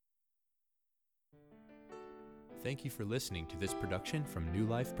Thank you for listening to this production from New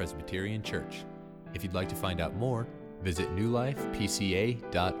Life Presbyterian Church. If you'd like to find out more, visit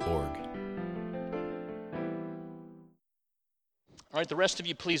newlifepca.org. All right, the rest of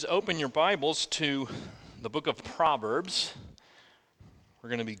you, please open your Bibles to the book of Proverbs. We're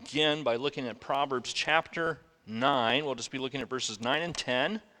going to begin by looking at Proverbs chapter 9. We'll just be looking at verses 9 and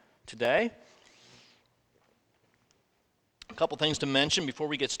 10 today. A couple things to mention before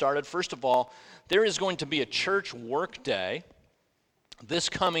we get started. First of all, there is going to be a church work day this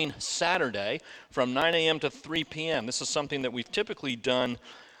coming Saturday from 9 a.m. to 3 p.m. This is something that we've typically done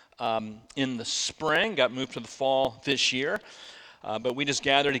in the spring, got moved to the fall this year. But we just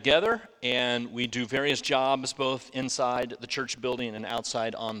gather together and we do various jobs both inside the church building and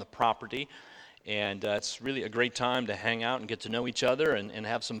outside on the property. And it's really a great time to hang out and get to know each other and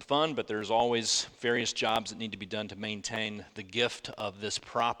have some fun, but there's always various jobs that need to be done to maintain the gift of this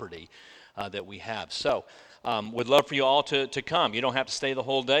property that we have. So would love for you all to come. You don't have to stay the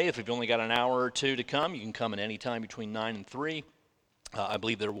whole day. If you've only got an hour or two to come, you can come at any time between 9 and 3. I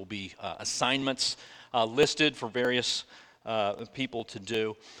believe there will be assignments listed for various people to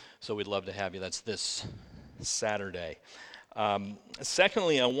do, so we'd love to have you. That's this Saturday.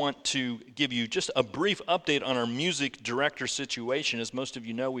 Secondly, I want to give you just a brief update on our music director situation. As most of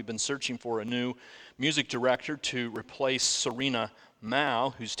you know, we've been searching for a new music director to replace Serena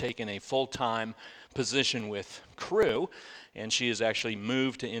Mao, who's taken a full-time position with Crew, and she has actually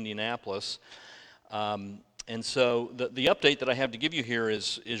moved to Indianapolis. And so the update that I have to give you here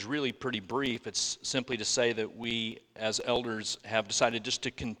is really pretty brief. It's simply to say that we, as elders, have decided just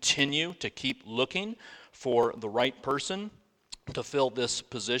to continue to keep looking for the right person to fill this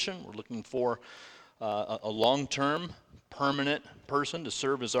position. We're looking for a long-term, permanent person to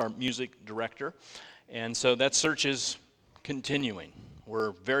serve as our music director. And so that search is continuing.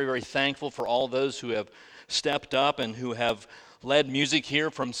 We're very, very thankful for all those who have stepped up and who have led music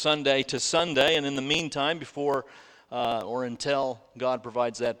here from Sunday to Sunday. And in the meantime, before or until God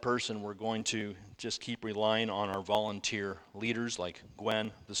provides that person, we're going to just keep relying on our volunteer leaders like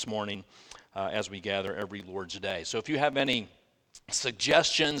Gwen this morning as we gather every Lord's Day. So if you have any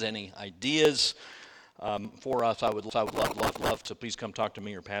suggestions, any ideas for us, I would love to please come talk to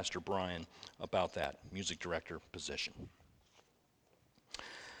me or Pastor Brian about that music director position.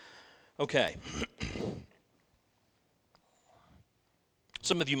 Okay.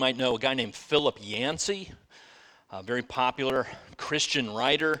 Some of you might know a guy named Philip Yancey, a very popular Christian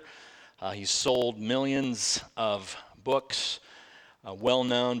writer. He's sold millions of books, well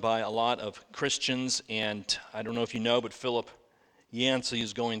known by a lot of Christians. And I don't know if you know, but Philip Yancey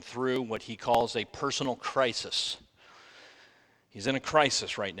is going through what he calls a personal crisis. He's in a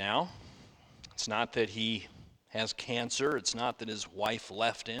crisis right now. It's not that he has cancer. It's not that his wife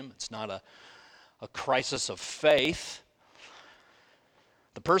left him. It's not a crisis of faith.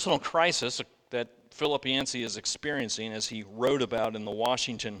 The personal crisis that Philip Yancey is experiencing, as he wrote about in the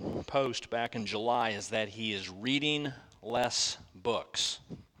Washington Post back in July, is that he is reading less books.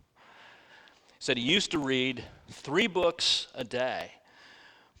 He said he used to read 3 books a day,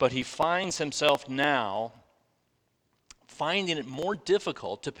 but he finds himself now finding it more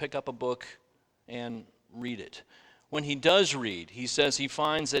difficult to pick up a book and read it. When he does read, he says he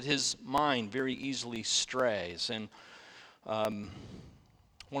finds that his mind very easily strays. And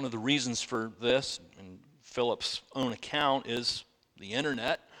one of the reasons for this, in Philip's own account, is the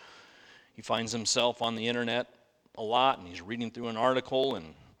internet. He finds himself on the internet a lot, and he's reading through an article,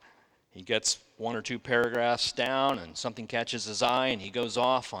 and he gets 1 or 2 paragraphs down, and something catches his eye, and he goes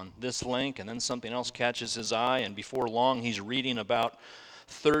off on this link, and then something else catches his eye, and before long he's reading about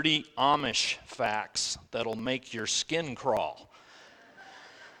 30 Amish facts that'll make your skin crawl.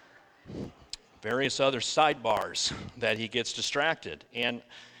 Various other sidebars that he gets distracted, and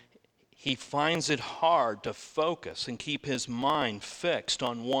he finds it hard to focus and keep his mind fixed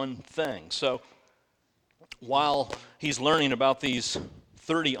on one thing. So while he's learning about these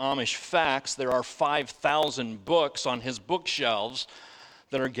 30 Amish facts, there are 5,000 books on his bookshelves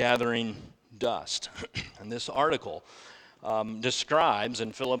that are gathering dust. And this article describes,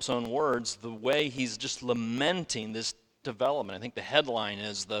 in Philip's own words, the way he's just lamenting this development. I think the headline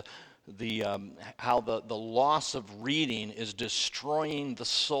is how the loss of reading is destroying the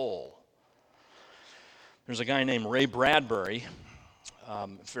soul. There's a guy named Ray Bradbury, a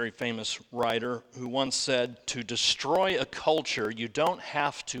very famous writer, who once said, "To destroy a culture, you don't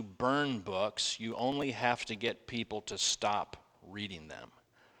have to burn books, you only have to get people to stop reading them."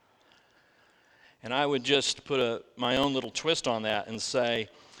 And I would just put my own little twist on that and say,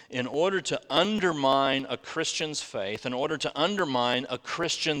 in order to undermine a Christian's faith, in order to undermine a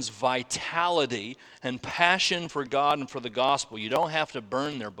Christian's vitality and passion for God and for the gospel, you don't have to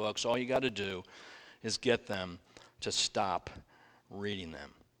burn their books. All you got to do is get them to stop reading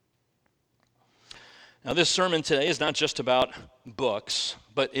them. Now, this sermon today is not just about books,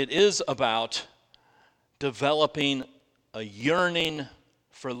 but it is about developing a yearning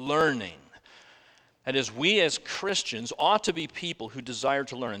for learning. That is, we as Christians ought to be people who desire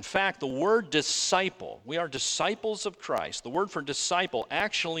to learn. In fact, the word disciple, we are disciples of Christ. The word for disciple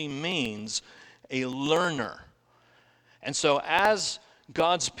actually means a learner. And so as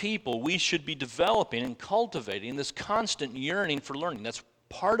God's people, we should be developing and cultivating this constant yearning for learning. That's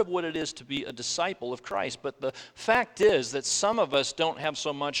part of what it is to be a disciple of Christ. But the fact is that some of us don't have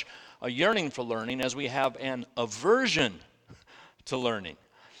so much a yearning for learning as we have an aversion to learning.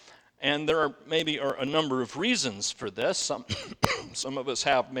 And there are maybe a number of reasons for this. Some of us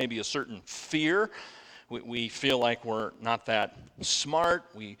have maybe a certain fear. We feel like we're not that smart.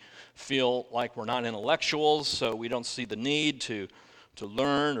 We feel like we're not intellectuals, so we don't see the need to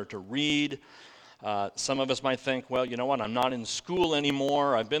learn or to read. Some of us might think, well, you know what, I'm not in school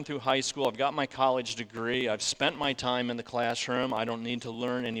anymore. I've been through high school. I've got my college degree. I've spent my time in the classroom. I don't need to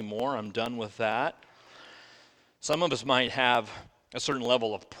learn anymore. I'm done with that. Some of us might have a certain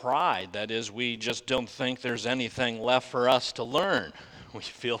level of pride. That is, we just don't think there's anything left for us to learn. We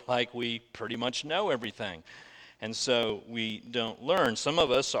feel like we pretty much know everything, and so we don't learn. Some of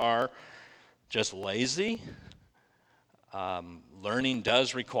us are just lazy. Learning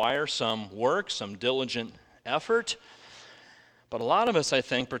does require some work, some diligent effort, but a lot of us, I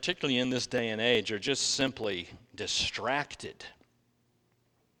think, particularly in this day and age, are just simply distracted.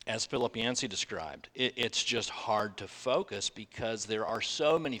 As Philip Yancey described, it's just hard to focus because there are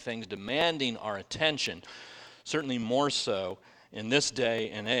so many things demanding our attention, certainly more so in this day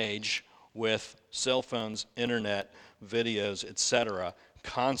and age with cell phones, internet, videos, etc.,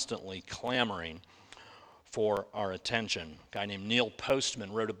 constantly clamoring for our attention. A guy named Neil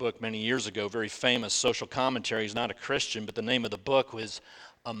Postman wrote a book many years ago, very famous social commentary. He's not a Christian, but the name of the book was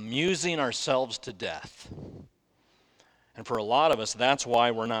Amusing Ourselves to Death. And for a lot of us, that's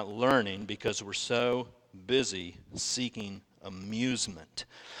why we're not learning, because we're so busy seeking amusement.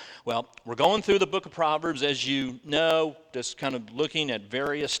 Well, we're going through the book of Proverbs, as you know, just kind of looking at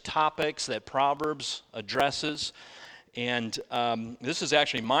various topics that Proverbs addresses. And this is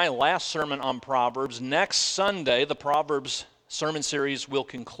actually my last sermon on Proverbs. Next Sunday, the Proverbs sermon series will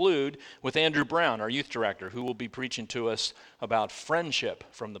conclude with Andrew Brown, our youth director, who will be preaching to us about friendship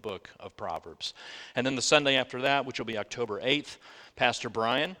from the book of Proverbs. And then the Sunday after that, which will be October 8th, Pastor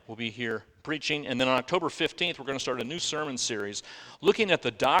Brian will be here preaching. And then on October 15th, we're going to start a new sermon series looking at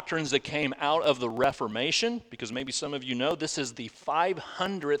the doctrines that came out of the Reformation, because maybe some of you know this is the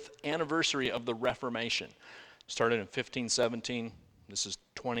 500th anniversary of the Reformation. Started in 1517. This is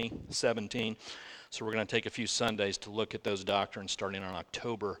 2017. So we're going to take a few Sundays to look at those doctrines starting on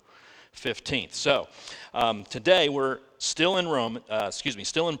October 15th. So today we're still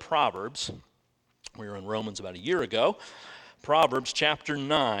in Proverbs. We were in Romans about a year ago. Proverbs chapter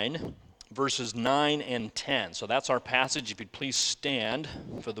 9, verses 9 and 10. So that's our passage. If you'd please stand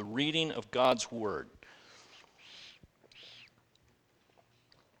for the reading of God's word.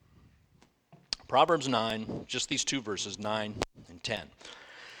 Proverbs 9, just these two verses, 9 and 10.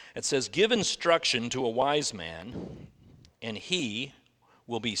 It says, "Give instruction to a wise man, and he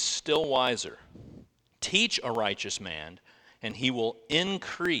will be still wiser. Teach a righteous man, and he will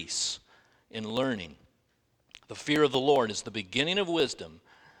increase in learning. The fear of the Lord is the beginning of wisdom,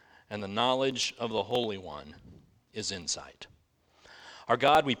 and the knowledge of the Holy One is insight." Our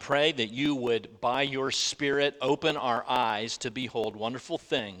God, we pray that you would, by your Spirit, open our eyes to behold wonderful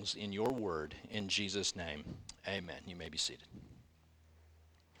things in your word. In Jesus' name, amen. You may be seated.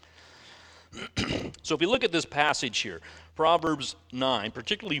 So if we look at this passage here, Proverbs 9,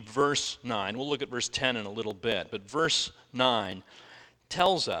 particularly verse 9, we'll look at verse 10 in a little bit, but verse 9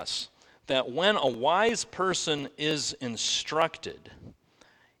 tells us that when a wise person is instructed,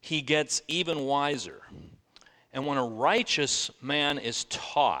 he gets even wiser. And when a righteous man is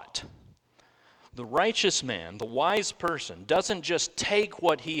taught, the righteous man, the wise person, doesn't just take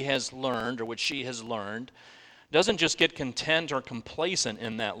what he has learned or what she has learned, doesn't just get content or complacent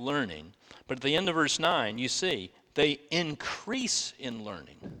in that learning, but at the end of verse 9, you see, they increase in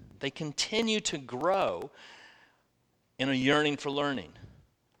learning. They continue to grow in a yearning for learning.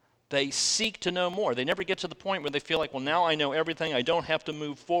 They seek to know more. They never get to the point where they feel like, well, now I know everything. I don't have to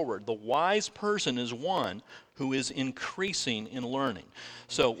move forward. The wise person is one who is increasing in learning.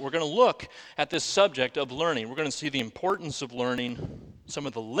 So we're going to look at this subject of learning. We're going to see the importance of learning, some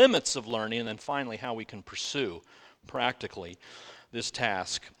of the limits of learning, and then finally how we can pursue practically this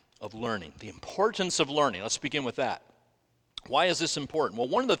task of learning. The importance of learning. Let's begin with that. Why is this important? Well,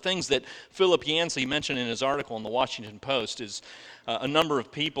 one of the things that Philip Yancey mentioned in his article in the Washington Post is a number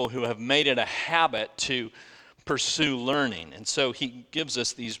of people who have made it a habit to pursue learning. And so he gives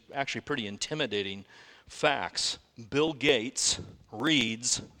us these actually pretty intimidating facts. Bill Gates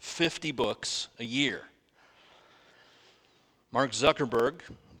reads 50 books a year. Mark Zuckerberg,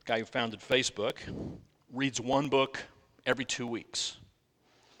 the guy who founded Facebook, reads one book every 2 weeks.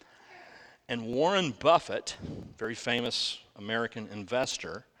 And Warren Buffett, very famous American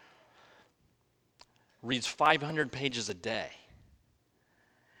investor, reads 500 pages a day.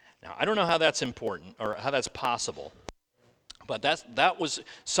 Now, I don't know how that's important or how that's possible, but that was,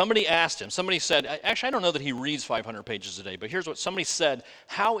 somebody asked him, somebody said, actually, I don't know that he reads 500 pages a day, but here's what somebody said: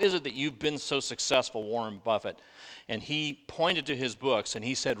 how is it that you've been so successful, Warren Buffett? And he pointed to his books and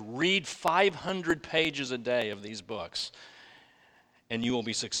he said, read 500 pages a day of these books and you will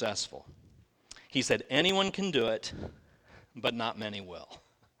be successful. He said, anyone can do it, but not many will.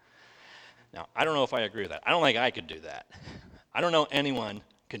 Now, I don't know if I agree with that. I don't think I could do that. I don't know anyone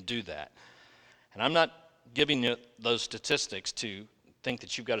can do that. And I'm not giving you those statistics to think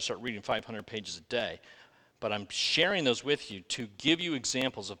that you've got to start reading 500 pages a day, but I'm sharing those with you to give you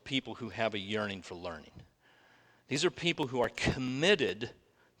examples of people who have a yearning for learning. These are people who are committed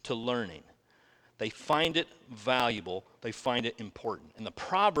to learning. They find it valuable. They find it important. And the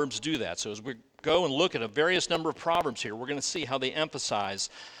Proverbs do that. So as we go and look at a various number of Proverbs here, we're going to see how they emphasize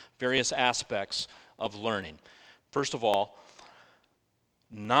various aspects of learning. First of all,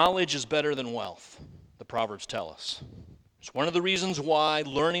 knowledge is better than wealth, the Proverbs tell us. It's one of the reasons why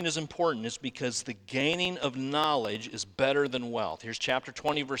learning is important is because the gaining of knowledge is better than wealth. Here's chapter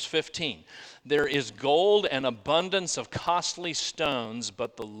 20, verse 15. There is gold and abundance of costly stones,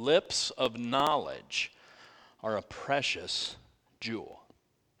 but the lips of knowledge are a precious jewel.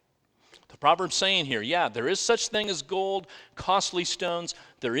 The Proverbs saying here, yeah, there is such thing as gold, costly stones,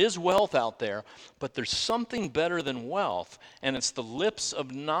 there is wealth out there, but there's something better than wealth, and it's the lips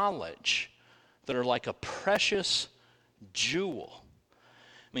of knowledge that are like a precious jewel.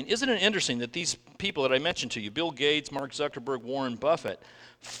 I mean, isn't it interesting that these people that I mentioned to you, Bill Gates, Mark Zuckerberg, Warren Buffett,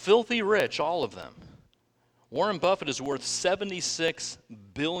 filthy rich, all of them. Warren Buffett is worth $76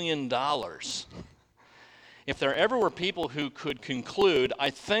 billion. If there ever were people who could conclude, I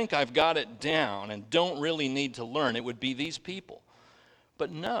think I've got it down and don't really need to learn, it would be these people.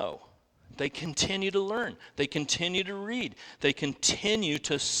 But no, they continue to learn. They continue to read. They continue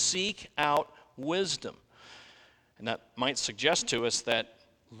to seek out wisdom. And that might suggest to us that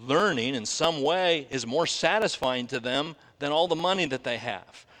learning in some way is more satisfying to them than all the money that they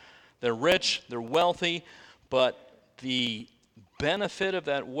have. They're rich, they're wealthy, but the benefit of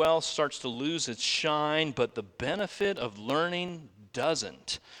that wealth starts to lose its shine, but the benefit of learning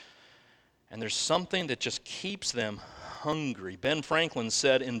doesn't. And there's something that just keeps them hungry. Ben Franklin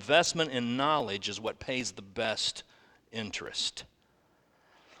said, investment in knowledge is what pays the best interest.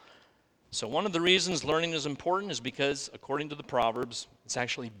 So one of the reasons learning is important is because, according to the Proverbs, it's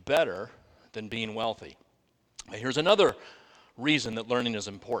actually better than being wealthy. Here's another reason that learning is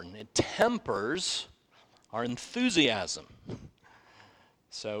important. It tempers our enthusiasm.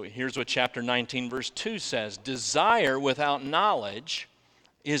 So here's what chapter 19, verse 2 says. Desire without knowledge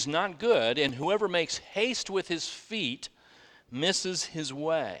is not good, and whoever makes haste with his feet misses his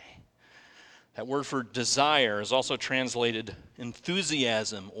way. That word for desire is also translated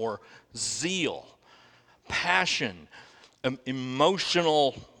enthusiasm or zeal, passion,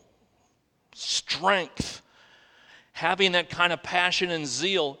 emotional strength. Having that kind of passion and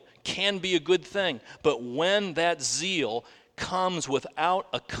zeal can be a good thing, but when that zeal comes without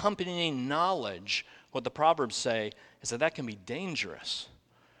accompanying knowledge, what the Proverbs say is that can be dangerous.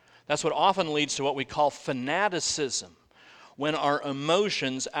 That's what often leads to what we call fanaticism, when our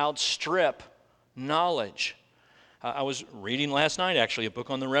emotions outstrip knowledge. I was reading last night, actually, a book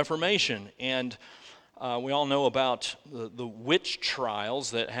on the Reformation, and we all know about the witch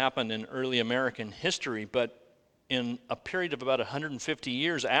trials that happened in early American history, but in a period of about 150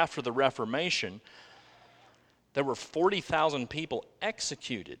 years after the Reformation, there were 40,000 people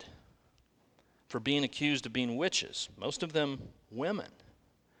executed for being accused of being witches, most of them women.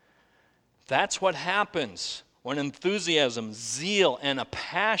 That's what happens when enthusiasm, zeal, and a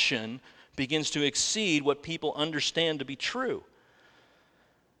passion begins to exceed what people understand to be true.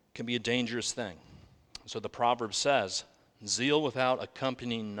 It can be a dangerous thing. So the proverb says, zeal without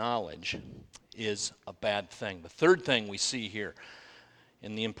accompanying knowledge is a bad thing. The third thing we see here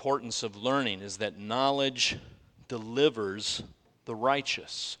in the importance of learning is that knowledge delivers the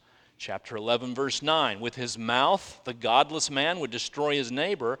righteous. Chapter 11, verse 9, with his mouth the godless man would destroy his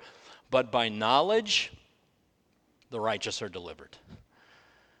neighbor, but by knowledge the righteous are delivered.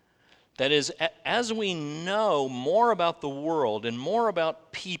 That is, as we know more about the world and more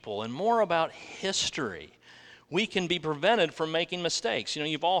about people and more about history, we can be prevented from making mistakes. You know,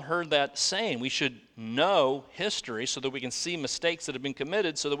 you've all heard that saying, we should know history so that we can see mistakes that have been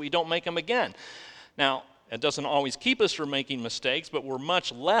committed so that we don't make them again. Now, it doesn't always keep us from making mistakes, but we're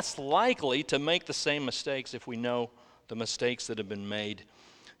much less likely to make the same mistakes if we know the mistakes that have been made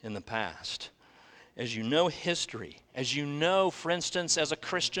in the past. As you know history, as you know, for instance, as a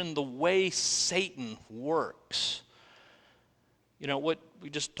Christian, the way Satan works. You know, what we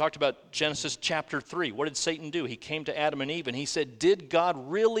just talked about, Genesis chapter 3. What did Satan do? He came to Adam and Eve and he said, "Did God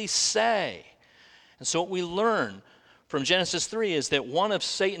really say?" And so what we learn from Genesis 3 is that one of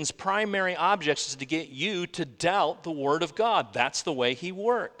Satan's primary objects is to get you to doubt the Word of God. That's the way he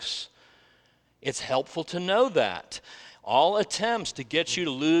works. It's helpful to know that. All attempts to get you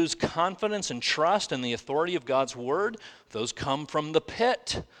to lose confidence and trust in the authority of God's Word, those come from the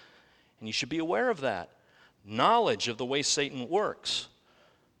pit. And you should be aware of that. Knowledge of the way Satan works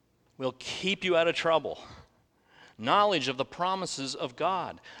will keep you out of trouble. Knowledge of the promises of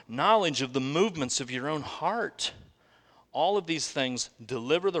God. Knowledge of the movements of your own heart. All of these things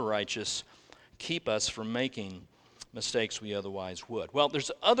deliver the righteous, keep us from making mistakes we otherwise would. Well,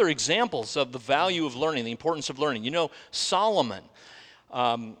 there's other examples of the value of learning, the importance of learning. You know, Solomon,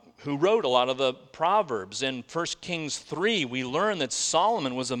 who wrote a lot of the Proverbs. In 1 Kings 3, we learn that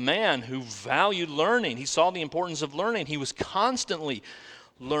Solomon was a man who valued learning. He saw the importance of learning. He was constantly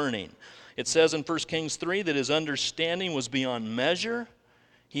learning. It says in 1 Kings 3 that his understanding was beyond measure.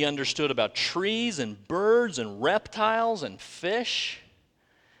 He understood about trees and birds and reptiles and fish.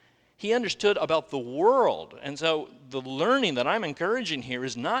 He understood about the world. And so the learning that I'm encouraging here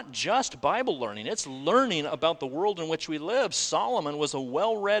is not just Bible learning. It's learning about the world in which we live. Solomon was a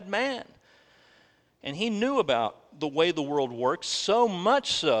well-read man. And he knew about the way the world works, so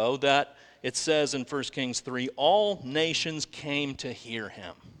much so that it says in 1 Kings 3, all nations came to hear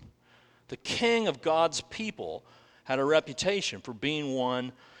him. The king of God's people had a reputation for being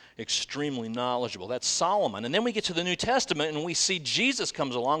one extremely knowledgeable. That's Solomon. And then we get to the New Testament and we see Jesus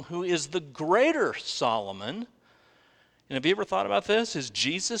comes along, who is the greater Solomon. And have you ever thought about this? Is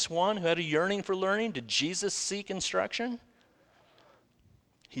Jesus one who had a yearning for learning? Did Jesus seek instruction?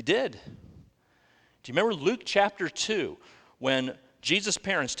 He did. Do you remember Luke chapter 2 when Jesus'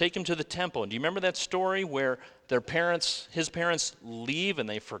 parents take him to the temple? And do you remember that story where his parents leave and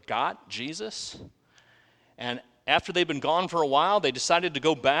they forgot Jesus? And after they'd been gone for a while, they decided to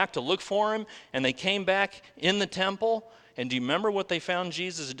go back to look for him, and they came back in the temple. And do you remember what they found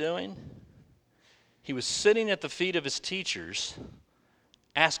Jesus doing? He was sitting at the feet of his teachers,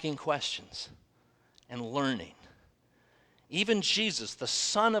 asking questions and learning. Even Jesus, the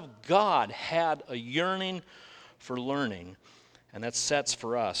Son of God, had a yearning for learning, and that sets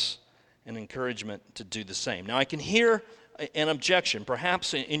for us an encouragement to do the same. Now, I can hear an objection,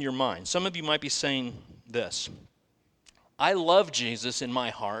 perhaps in your mind. Some of you might be saying this: I love Jesus in my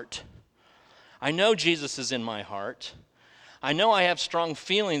heart. I know Jesus is in my heart. I know I have strong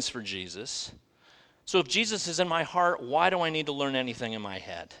feelings for Jesus. So if Jesus is in my heart, why do I need to learn anything in my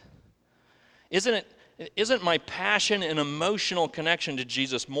head? Isn't my passion and emotional connection to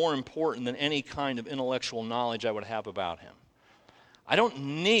Jesus more important than any kind of intellectual knowledge I would have about him? I don't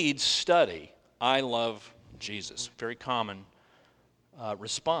need study. I love Jesus. Very common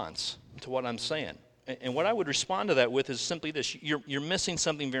response to what I'm saying. And what I would respond to that with is simply this: you're missing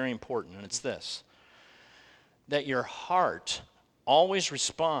something very important, and it's this: that your heart always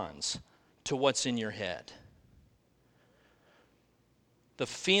responds to what's in your head. The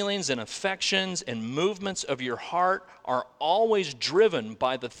feelings and affections and movements of your heart are always driven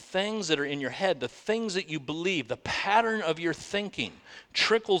by the things that are in your head, the things that you believe. The pattern of your thinking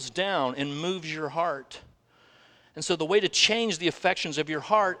trickles down and moves your heart. And so the way to change the affections of your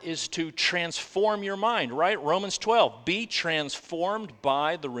heart is to transform your mind, right? Romans 12, be transformed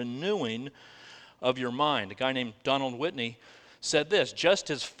by the renewing of your mind. A guy named Donald Whitney said this: just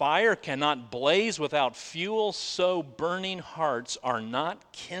as fire cannot blaze without fuel, so burning hearts are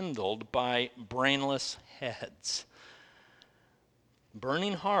not kindled by brainless heads.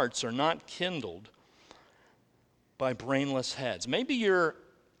 Burning hearts are not kindled by brainless heads. Maybe you're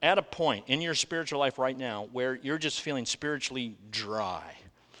at a point in your spiritual life right now where you're just feeling spiritually dry.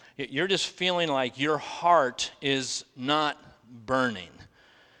 You're just feeling like your heart is not burning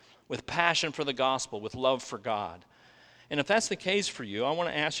with passion for the gospel, with love for God. And if that's the case for you, I want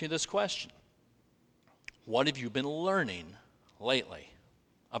to ask you this question: what have you been learning lately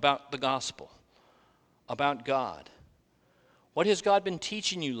about the gospel, about God? What has God been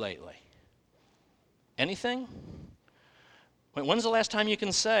teaching you lately? Anything? When's the last time you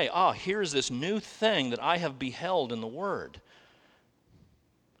can say, here's this new thing that I have beheld in the Word?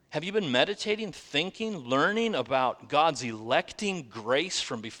 Have you been meditating, thinking, learning about God's electing grace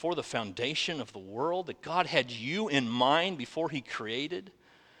from before the foundation of the world, that God had you in mind before He created?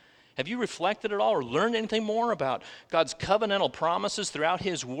 Have you reflected at all or learned anything more about God's covenantal promises throughout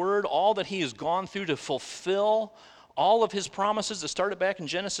His Word, all that He has gone through to fulfill all of His promises that started back in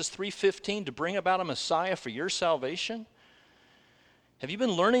Genesis 3:15 to bring about a Messiah for your salvation? Have you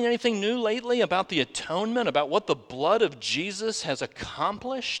been learning anything new lately about the atonement, about what the blood of Jesus has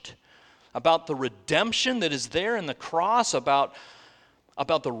accomplished, about the redemption that is there in the cross, about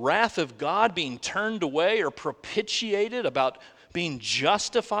the wrath of God being turned away or propitiated, about being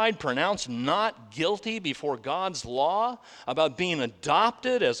justified, pronounced not guilty before God's law, about being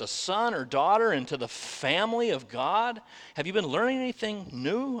adopted as a son or daughter into the family of God? Have you been learning anything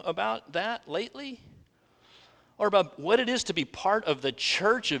new about that lately? Or about what it is to be part of the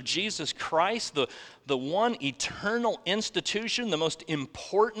church of Jesus Christ, the one eternal institution, the most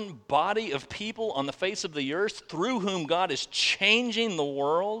important body of people on the face of the earth through whom God is changing the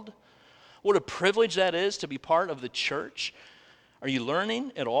world? What a privilege that is to be part of the church. Are you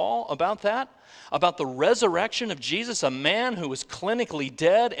learning at all about that? About the resurrection of Jesus, a man who was clinically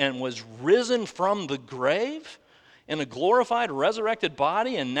dead and was risen from the grave in a glorified, resurrected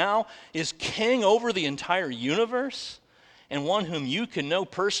body, and now is king over the entire universe, and one whom you can know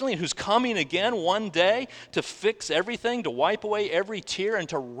personally, and who's coming again one day to fix everything, to wipe away every tear, and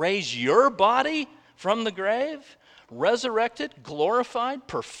to raise your body from the grave, resurrected, glorified,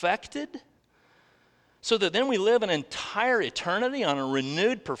 perfected, so that then we live an entire eternity on a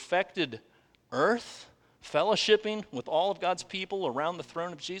renewed, perfected earth, fellowshipping with all of God's people around the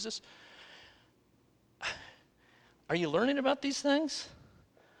throne of Jesus. Are you learning about these things?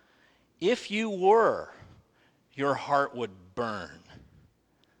 If you were, your heart would burn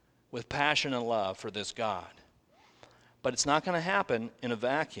with passion and love for this God. But it's not going to happen in a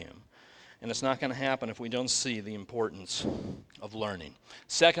vacuum, and it's not going to happen if we don't see the importance of learning.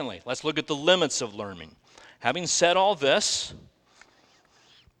 Secondly, let's look at the limits of learning. Having said all this,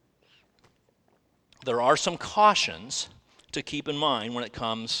 there are some cautions to keep in mind when it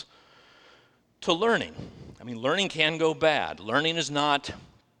comes to learning. Learning can go bad. Learning is not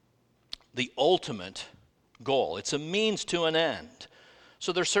the ultimate goal. It's a means to an end.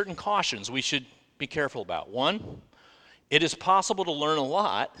 So there's certain cautions we should be careful about. One, it is possible to learn a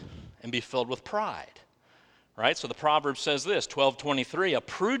lot and be filled with pride. Right? So the proverb says this, 12:23, a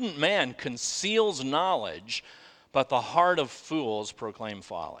prudent man conceals knowledge, but the heart of fools proclaim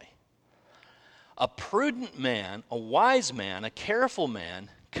folly. A prudent man, a wise man, a careful man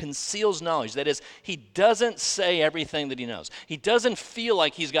conceals knowledge. That is, he doesn't say everything that he knows. He doesn't feel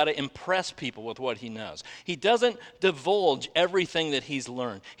like he's got to impress people with what he knows. He doesn't divulge everything that he's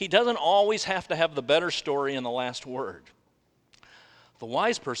learned. He doesn't always have to have the better story and the last word. The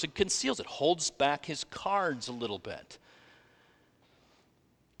wise person conceals it, holds back his cards a little bit.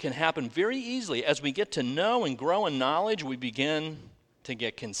 Can happen very easily. As we get to know and grow in knowledge, we begin to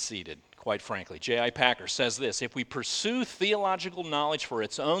get conceited. Quite frankly, J.I. Packer says this, if we pursue theological knowledge for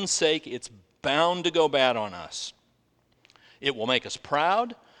its own sake, it's bound to go bad on us. It will make us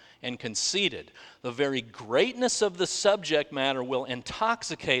proud and conceited. The very greatness of the subject matter will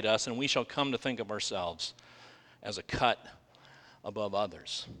intoxicate us, and we shall come to think of ourselves as a cut above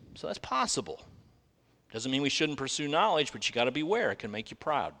others. So that's possible. Doesn't mean we shouldn't pursue knowledge, but you got to beware. It can make you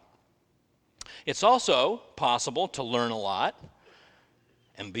proud. It's also possible to learn a lot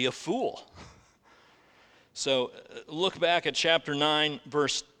and be a fool. So look back at chapter 9,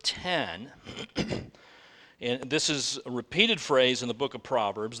 verse 10. And this is a repeated phrase in the book of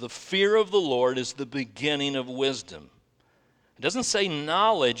Proverbs. The fear of the Lord is the beginning of wisdom. It doesn't say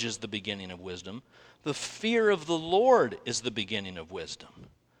knowledge is the beginning of wisdom. The fear of the Lord is the beginning of wisdom.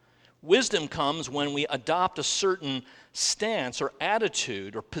 Wisdom comes when we adopt a certain stance or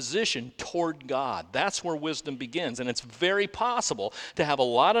attitude or position toward God. That's where wisdom begins. And it's very possible to have a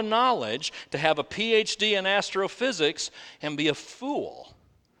lot of knowledge, to have a PhD in astrophysics, and be a fool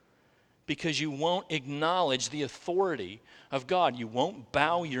because you won't acknowledge the authority of God. You won't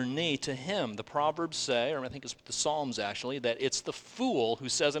bow your knee to Him. The Proverbs say, or I think it's the Psalms actually, that it's the fool who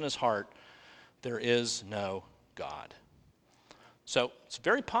says in his heart, there is no God. So it's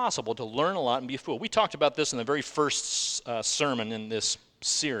very possible to learn a lot and be a fool. We talked about this in the very first sermon in this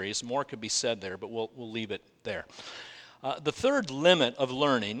series. More could be said there, but we'll leave it there. The third limit of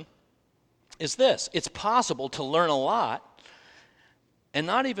learning is this. It's possible to learn a lot and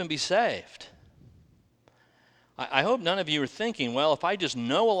not even be saved. I hope none of you are thinking, well, if I just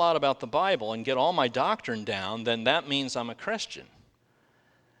know a lot about the Bible and get all my doctrine down, then that means I'm a Christian.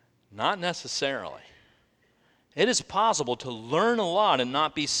 Not necessarily. It is possible to learn a lot and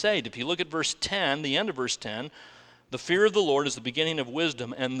not be saved. If you look at verse 10, the end of verse 10, the fear of the Lord is the beginning of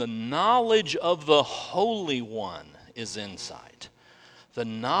wisdom, and the knowledge of the Holy One is insight. The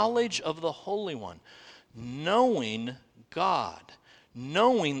knowledge of the Holy One. Knowing God.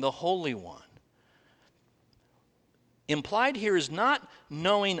 Knowing the Holy One. Implied here is not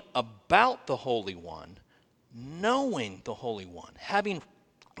knowing about the Holy One, knowing the Holy One, having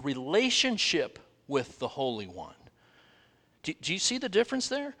relationship with the Holy One. Do you see the difference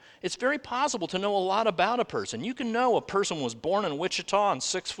there? It's very possible to know a lot about a person. You can know a person was born in Wichita and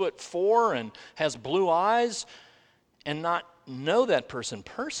 6'4" and has blue eyes and not know that person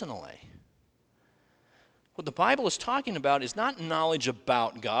personally. What the Bible is talking about is not knowledge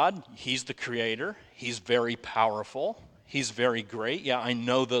about God. He's the creator. He's very powerful. He's very great. Yeah, I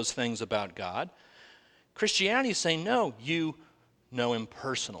know those things about God. Christianity is saying, no, you know him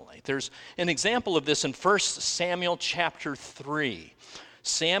personally. There's an example of this in 1 Samuel chapter 3.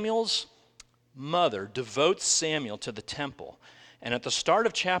 Samuel's mother devotes Samuel to the temple. And at the start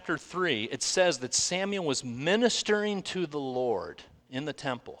of chapter 3, it says that Samuel was ministering to the Lord in the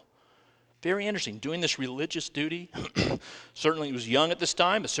temple. Very interesting, doing this religious duty. Certainly he was young at this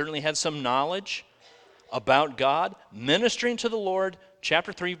time, but certainly had some knowledge about God. Ministering to the Lord,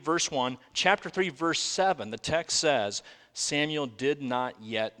 chapter 3, verse 1. Chapter 3, verse 7, the text says, Samuel did not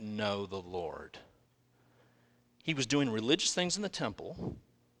yet know the Lord. He was doing religious things in the temple,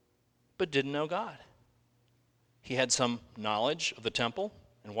 but didn't know God. He had some knowledge of the temple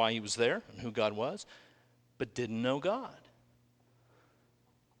and why he was there and who God was, but didn't know God.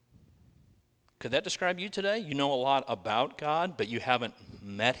 Could that describe you today? You know a lot about God, but you haven't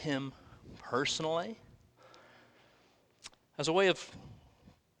met him personally? As a way of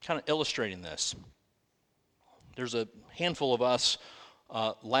kind of illustrating this, there's a handful of us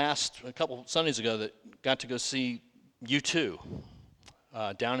a couple Sundays ago that got to go see U2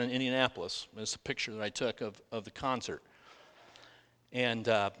 down in Indianapolis. It's a picture that I took of the concert. And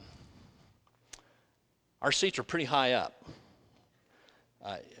our seats are pretty high up.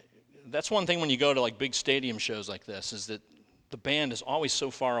 That's one thing when you go to like big stadium shows like this, is that the band is always so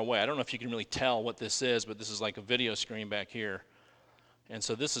far away. I don't know if you can really tell what this is, but this is like a video screen back here. And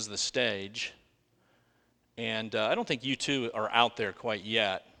so this is the stage. And I don't think you two are out there quite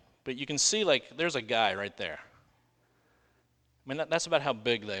yet, but you can see like there's a guy right there. I mean, that's about how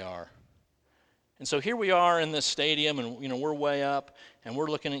big they are. And so here we are in this stadium, and we're way up, and we're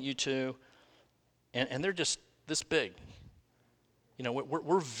looking at you two, and they're just this big.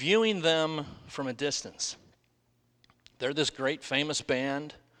 We're viewing them from a distance. They're this great famous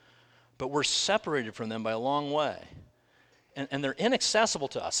band, but we're separated from them by a long way. And they're inaccessible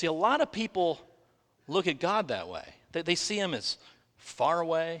to us. See, a lot of people look at God that way. They see him as far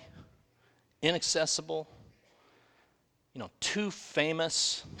away, inaccessible, too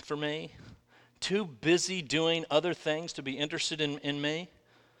famous for me, too busy doing other things to be interested in me.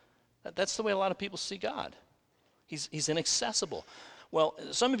 That's the way a lot of people see God. He's inaccessible. Well,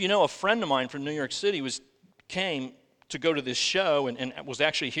 some of you know a friend of mine from New York City came to go to this show and was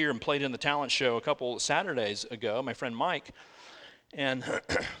actually here and played in the talent show a couple Saturdays ago, my friend Mike. And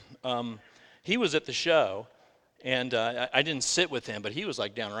he was at the show, and I didn't sit with him, but he was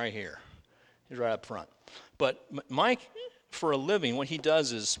like down right here. He's right up front. But Mike, for a living, what he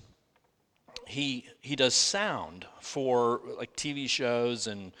does is he does sound for like TV shows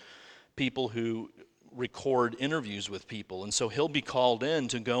and people who record interviews with people. And so he'll be called in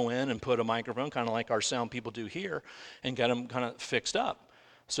to go in and put a microphone, kind of like our sound people do here, and get them kind of fixed up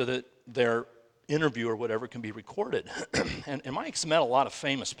so that their interview or whatever can be recorded. and Mike's met a lot of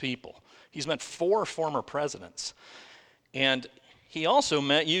famous people. He's met 4 former presidents. And he also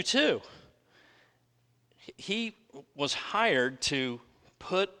met you too. He was hired to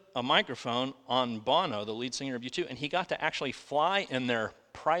put a microphone on Bono, the lead singer of U2, and he got to actually fly in their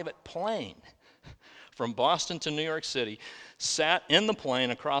private plane from Boston to New York City, sat in the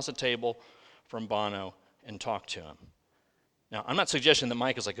plane across a table from Bono and talked to him. Now, I'm not suggesting that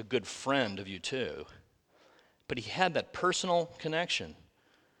Mike is like a good friend of U2, but he had that personal connection,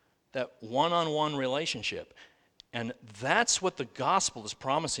 that one-on-one relationship. And that's what the gospel is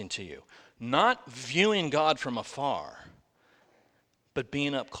promising to you. Not viewing God from afar, but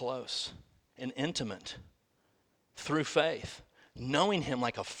being up close and intimate through faith, knowing him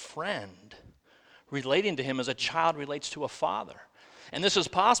like a friend, relating to him as a child relates to a father. And this is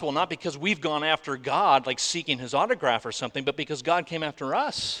possible not because we've gone after God, like seeking his autograph or something, but because God came after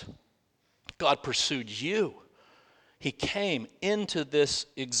us. God pursued you. He came into this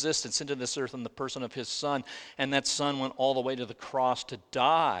existence, into this earth in the person of his Son, and that Son went all the way to the cross to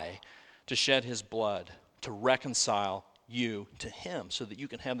die, to shed his blood, to reconcile you to him so that you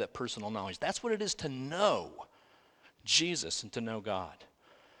can have that personal knowledge. That's what it is to know Jesus and to know God.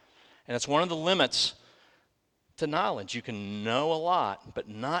 And it's one of the limits to knowledge. You can know a lot, but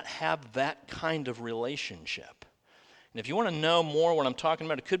not have that kind of relationship. And if you want to know more what I'm talking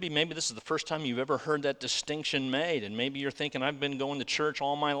about, it could be maybe this is the first time you've ever heard that distinction made, and maybe you're thinking, I've been going to church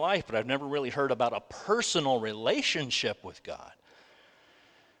all my life, but I've never really heard about a personal relationship with God.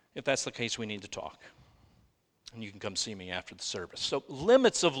 If that's the case, we need to talk. And you can come see me after the service. So,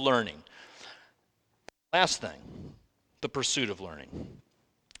 limits of learning. Last thing, the pursuit of learning.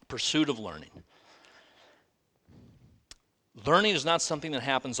 Pursuit of learning. Learning is not something that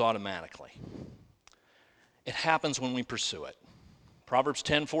happens automatically. It happens when we pursue it. Proverbs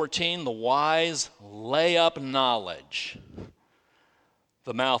 10:14, the wise lay up knowledge.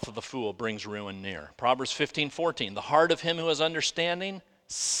 The mouth of the fool brings ruin near. Proverbs 15:14, the heart of him who has understanding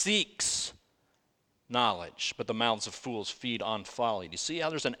seeks knowledge, but the mouths of fools feed on folly. Do you see how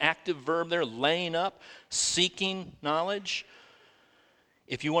there's an active verb there, laying up, seeking knowledge?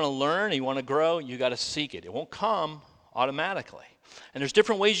 If you want to learn, you want to grow, you got to seek it. It won't come automatically. And there's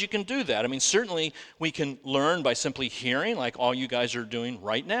different ways you can do that. I mean, certainly we can learn by simply hearing, like all you guys are doing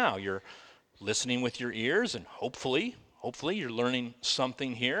right now. You're listening with your ears, and hopefully you're learning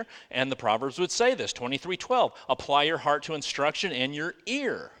something here. And the Proverbs would say this, 23:12, apply your heart to instruction and your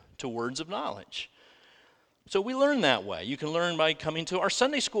ear to words of knowledge. So we learn that way. You can learn by coming to our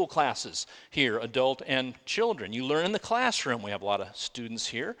Sunday school classes here, adult and children. You learn in the classroom. We have a lot of students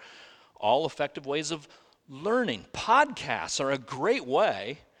here. All effective ways of learning. Podcasts are a great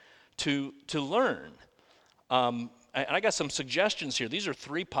way to learn. I got some suggestions here. These are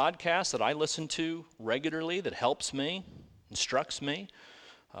 3 podcasts that I listen to regularly that helps me, instructs me.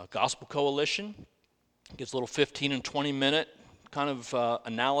 Gospel Coalition gives a little 15 and 20 minute kind of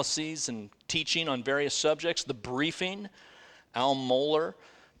analyses and teaching on various subjects. The Briefing, Al Mohler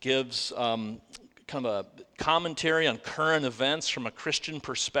gives kind of a commentary on current events from a Christian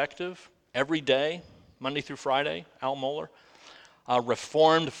perspective every day, Monday through Friday, Al Mohler.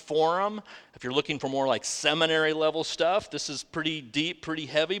 Reformed Forum, if you're looking for more like seminary level stuff, this is pretty deep, pretty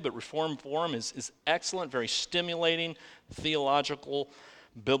heavy, but Reformed Forum is excellent, very stimulating, theological,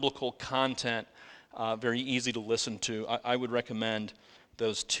 biblical content, very easy to listen to. I would recommend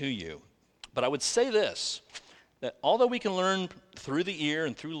those to you. But I would say this, that although we can learn through the ear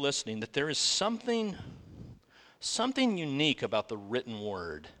and through listening, that there is something unique about the written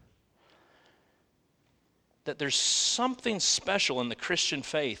word. That there's something special in the Christian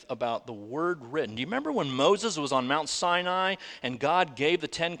faith about the word written. Do you remember when Moses was on Mount Sinai and God gave the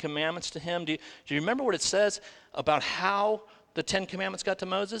 10 Commandments to him? Do you remember what it says about how the 10 Commandments got to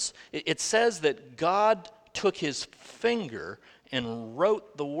Moses? It says that God took his finger and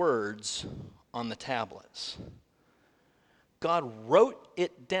wrote the words on the tablets. God wrote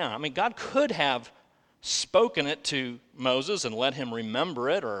it down. I mean, God could have spoken it to Moses and let him remember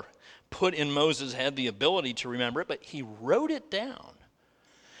it, or put in Moses' head the ability to remember it, but he wrote it down.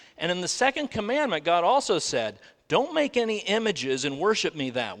 And in the 2nd commandment, God also said, don't make any images and worship me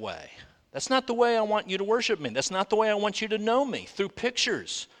that way. That's not the way I want you to worship me. That's not the way I want you to know me, through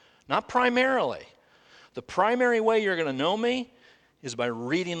pictures, not primarily. The primary way you're going to know me is by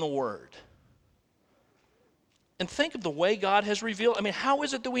reading the Word. And think of the way God has revealed. I mean, how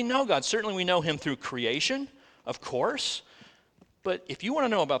is it that we know God? Certainly we know him through creation, of course. But if you want to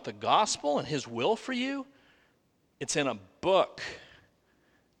know about the gospel and his will for you, it's in a book,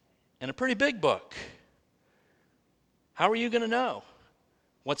 and a pretty big book. How are you going to know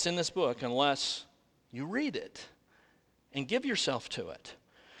what's in this book unless you read it and give yourself to it?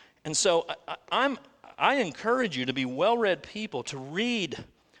 And so I encourage you to be well-read people, to read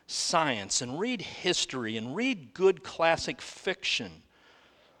science and read history and read good classic fiction.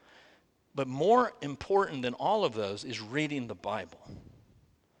 But more important than all of those is reading the Bible.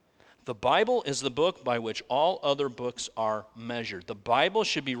 The Bible is the book by which all other books are measured. The Bible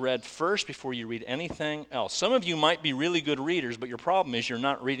should be read first before you read anything else. Some of you might be really good readers, but your problem is you're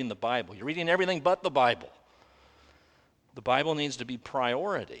not reading the Bible. You're reading everything but the Bible. The Bible needs to be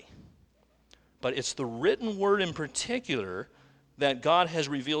priority. But it's the written word in particular that God has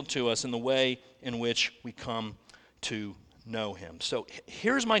revealed to us in the way in which we come to know him. So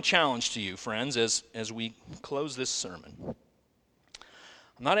here's my challenge to you, friends, as we close this sermon.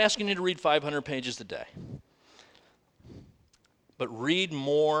 I'm not asking you to read 500 pages a day. but read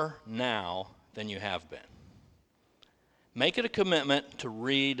more now than you have been. Make it a commitment to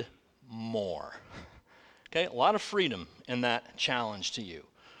read more. Okay, a lot of freedom in that challenge to you.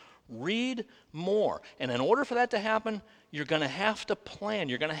 Read more. And in order for that to happen, you're going to have to plan.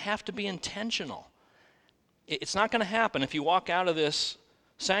 You're going to have to be intentional. It's not going to happen if you walk out of this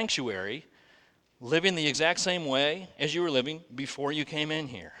sanctuary living the exact same way as you were living before you came in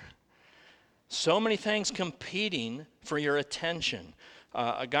here. So many things competing for your attention.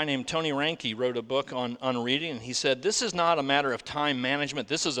 A guy named Tony Reinke wrote a book on reading, and he said, this is not a matter of time management,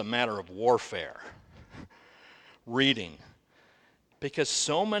 this is a matter of warfare. Reading. Because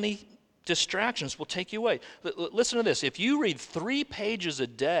so many distractions will take you away. Listen to this. If you read 3 pages a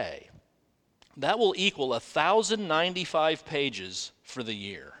day, that will equal 1,095 pages for the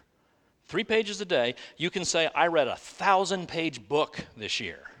year. 3 pages a day, you can say, I read a 1,000-page book this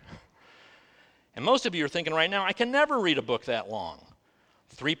year. And most of you are thinking right now, I can never read a book that long.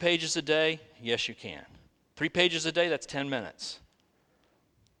 3 pages a day, yes you can. 3 pages a day, that's 10 minutes.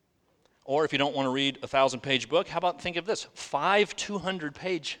 Or if you don't want to read a 1,000-page book, how about think of this, 5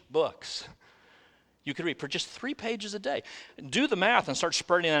 200-page books you could read for just 3 pages a day. Do the math and start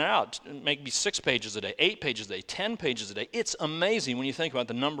spreading that out. Maybe 6 pages a day, 8 pages a day, 10 pages a day. It's amazing when you think about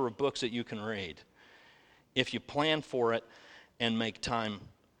the number of books that you can read if you plan for it and make time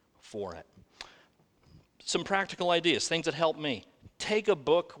for it. Some practical ideas, things that help me. Take a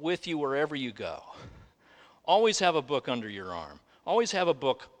book with you wherever you go. Always have a book under your arm. Always have a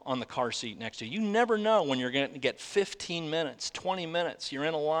book on the car seat next to you. You never know when you're going to get 15 minutes, 20 minutes. You're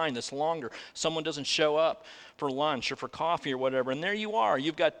in a line that's longer. Someone doesn't show up for lunch or for coffee or whatever, and there you are.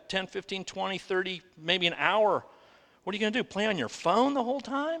 You've got 10, 15, 20, 30, maybe an hour. What are you going to do, play on your phone the whole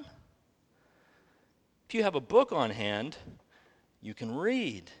time? If you have a book on hand, you can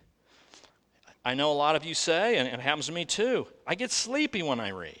read. I know a lot of you say, and it happens to me too, I get sleepy when I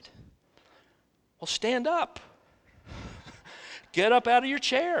read. Well, stand up. Get up out of your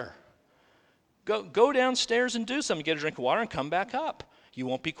chair. Go downstairs and do something. Get a drink of water and come back up. You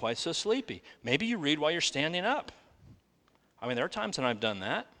won't be quite so sleepy. Maybe you read while you're standing up. I mean, there are times when I've done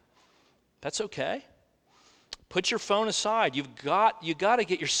that. That's okay. Put your phone aside. You got to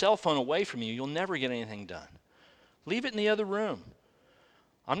get your cell phone away from you. You'll never get anything done. Leave it in the other room.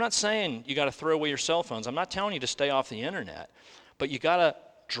 I'm not saying you got to throw away your cell phones. I'm not telling you to stay off the internet. But you got to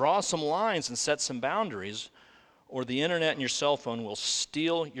draw some lines and set some boundaries, or the internet and your cell phone will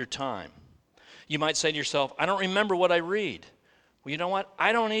steal your time. You might say to yourself, I don't remember what I read. Well, you know what?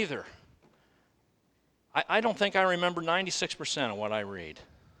 I don't either. I don't think I remember 96% of what I read.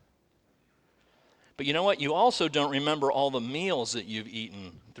 But you know what? You also don't remember all the meals that you've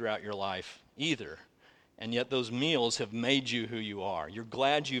eaten throughout your life either. And yet those meals have made you who you are. You're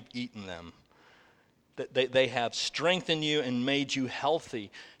glad you've eaten them. That they have strengthened you and made you healthy.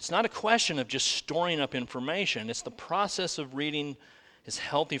 It's not a question of just storing up information. It's the process of reading is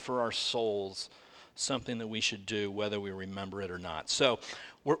healthy for our souls, something that we should do whether we remember it or not. So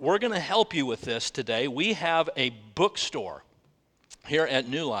we're going to help you with this today. We have a bookstore here at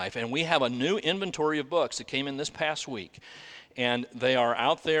New Life, and we have a new inventory of books that came in this past week. And they are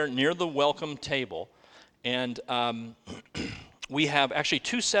out there near the welcome table. And we have actually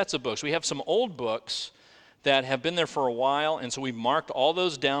 2 sets of books. We have some old books that have been there for a while, and so we've marked all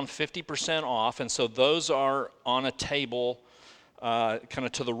those down 50% off, and so those are on a table kind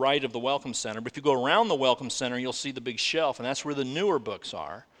of to the right of the Welcome Center. But if you go around the Welcome Center, you'll see the big shelf, and that's where the newer books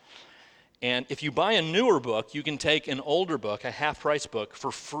are. And if you buy a newer book, you can take an older book, a half-price book,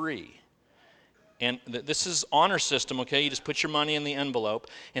 for free. And this is honor system, okay? You just put your money in the envelope.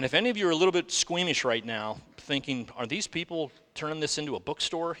 And if any of you are a little bit squeamish right now, thinking, are these people turning this into a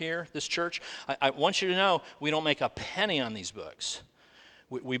bookstore here, this church? I want you to know we don't make a penny on these books.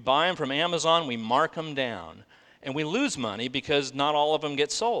 We buy them from Amazon, we mark them down, and we lose money because not all of them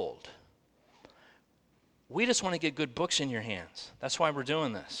get sold. We just want to get good books in your hands. That's why we're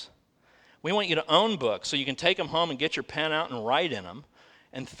doing this. We want you to own books so you can take them home and get your pen out and write in them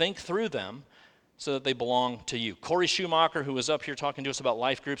and think through them so that they belong to you. Corey Schumacher, who was up here talking to us about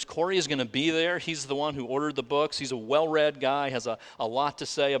life groups, Corey is going to be there. He's the one who ordered the books. He's a well-read guy, has a lot to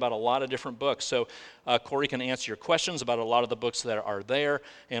say about a lot of different books. So Corey can answer your questions about a lot of the books that are there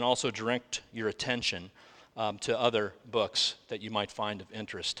and also direct your attention to other books that you might find of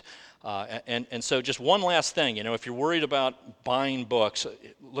interest. And so just one last thing, if you're worried about buying books,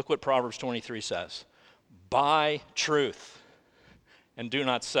 look what Proverbs 23 says. Buy truth and do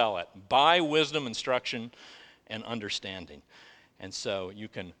not sell it. Buy wisdom, instruction, and understanding. And so you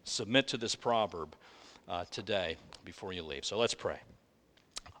can submit to this proverb today before you leave. So let's pray.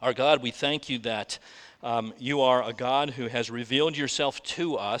 Our God, we thank you that you are a God who has revealed yourself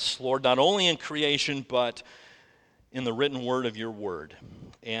to us, Lord, not only in creation, but in the written word of your word.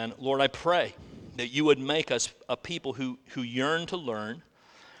 And Lord, I pray that you would make us a people who yearn to learn,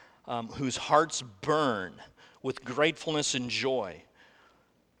 whose hearts burn with gratefulness and joy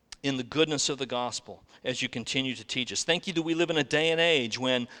in the goodness of the gospel as you continue to teach us. Thank you that we live in a day and age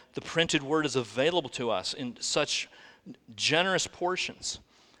when the printed word is available to us in such generous portions.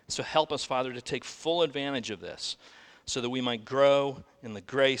 So help us, Father, to take full advantage of this so that we might grow in the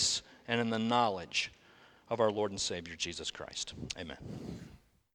grace and in the knowledge of our Lord and Savior, Jesus Christ. Amen.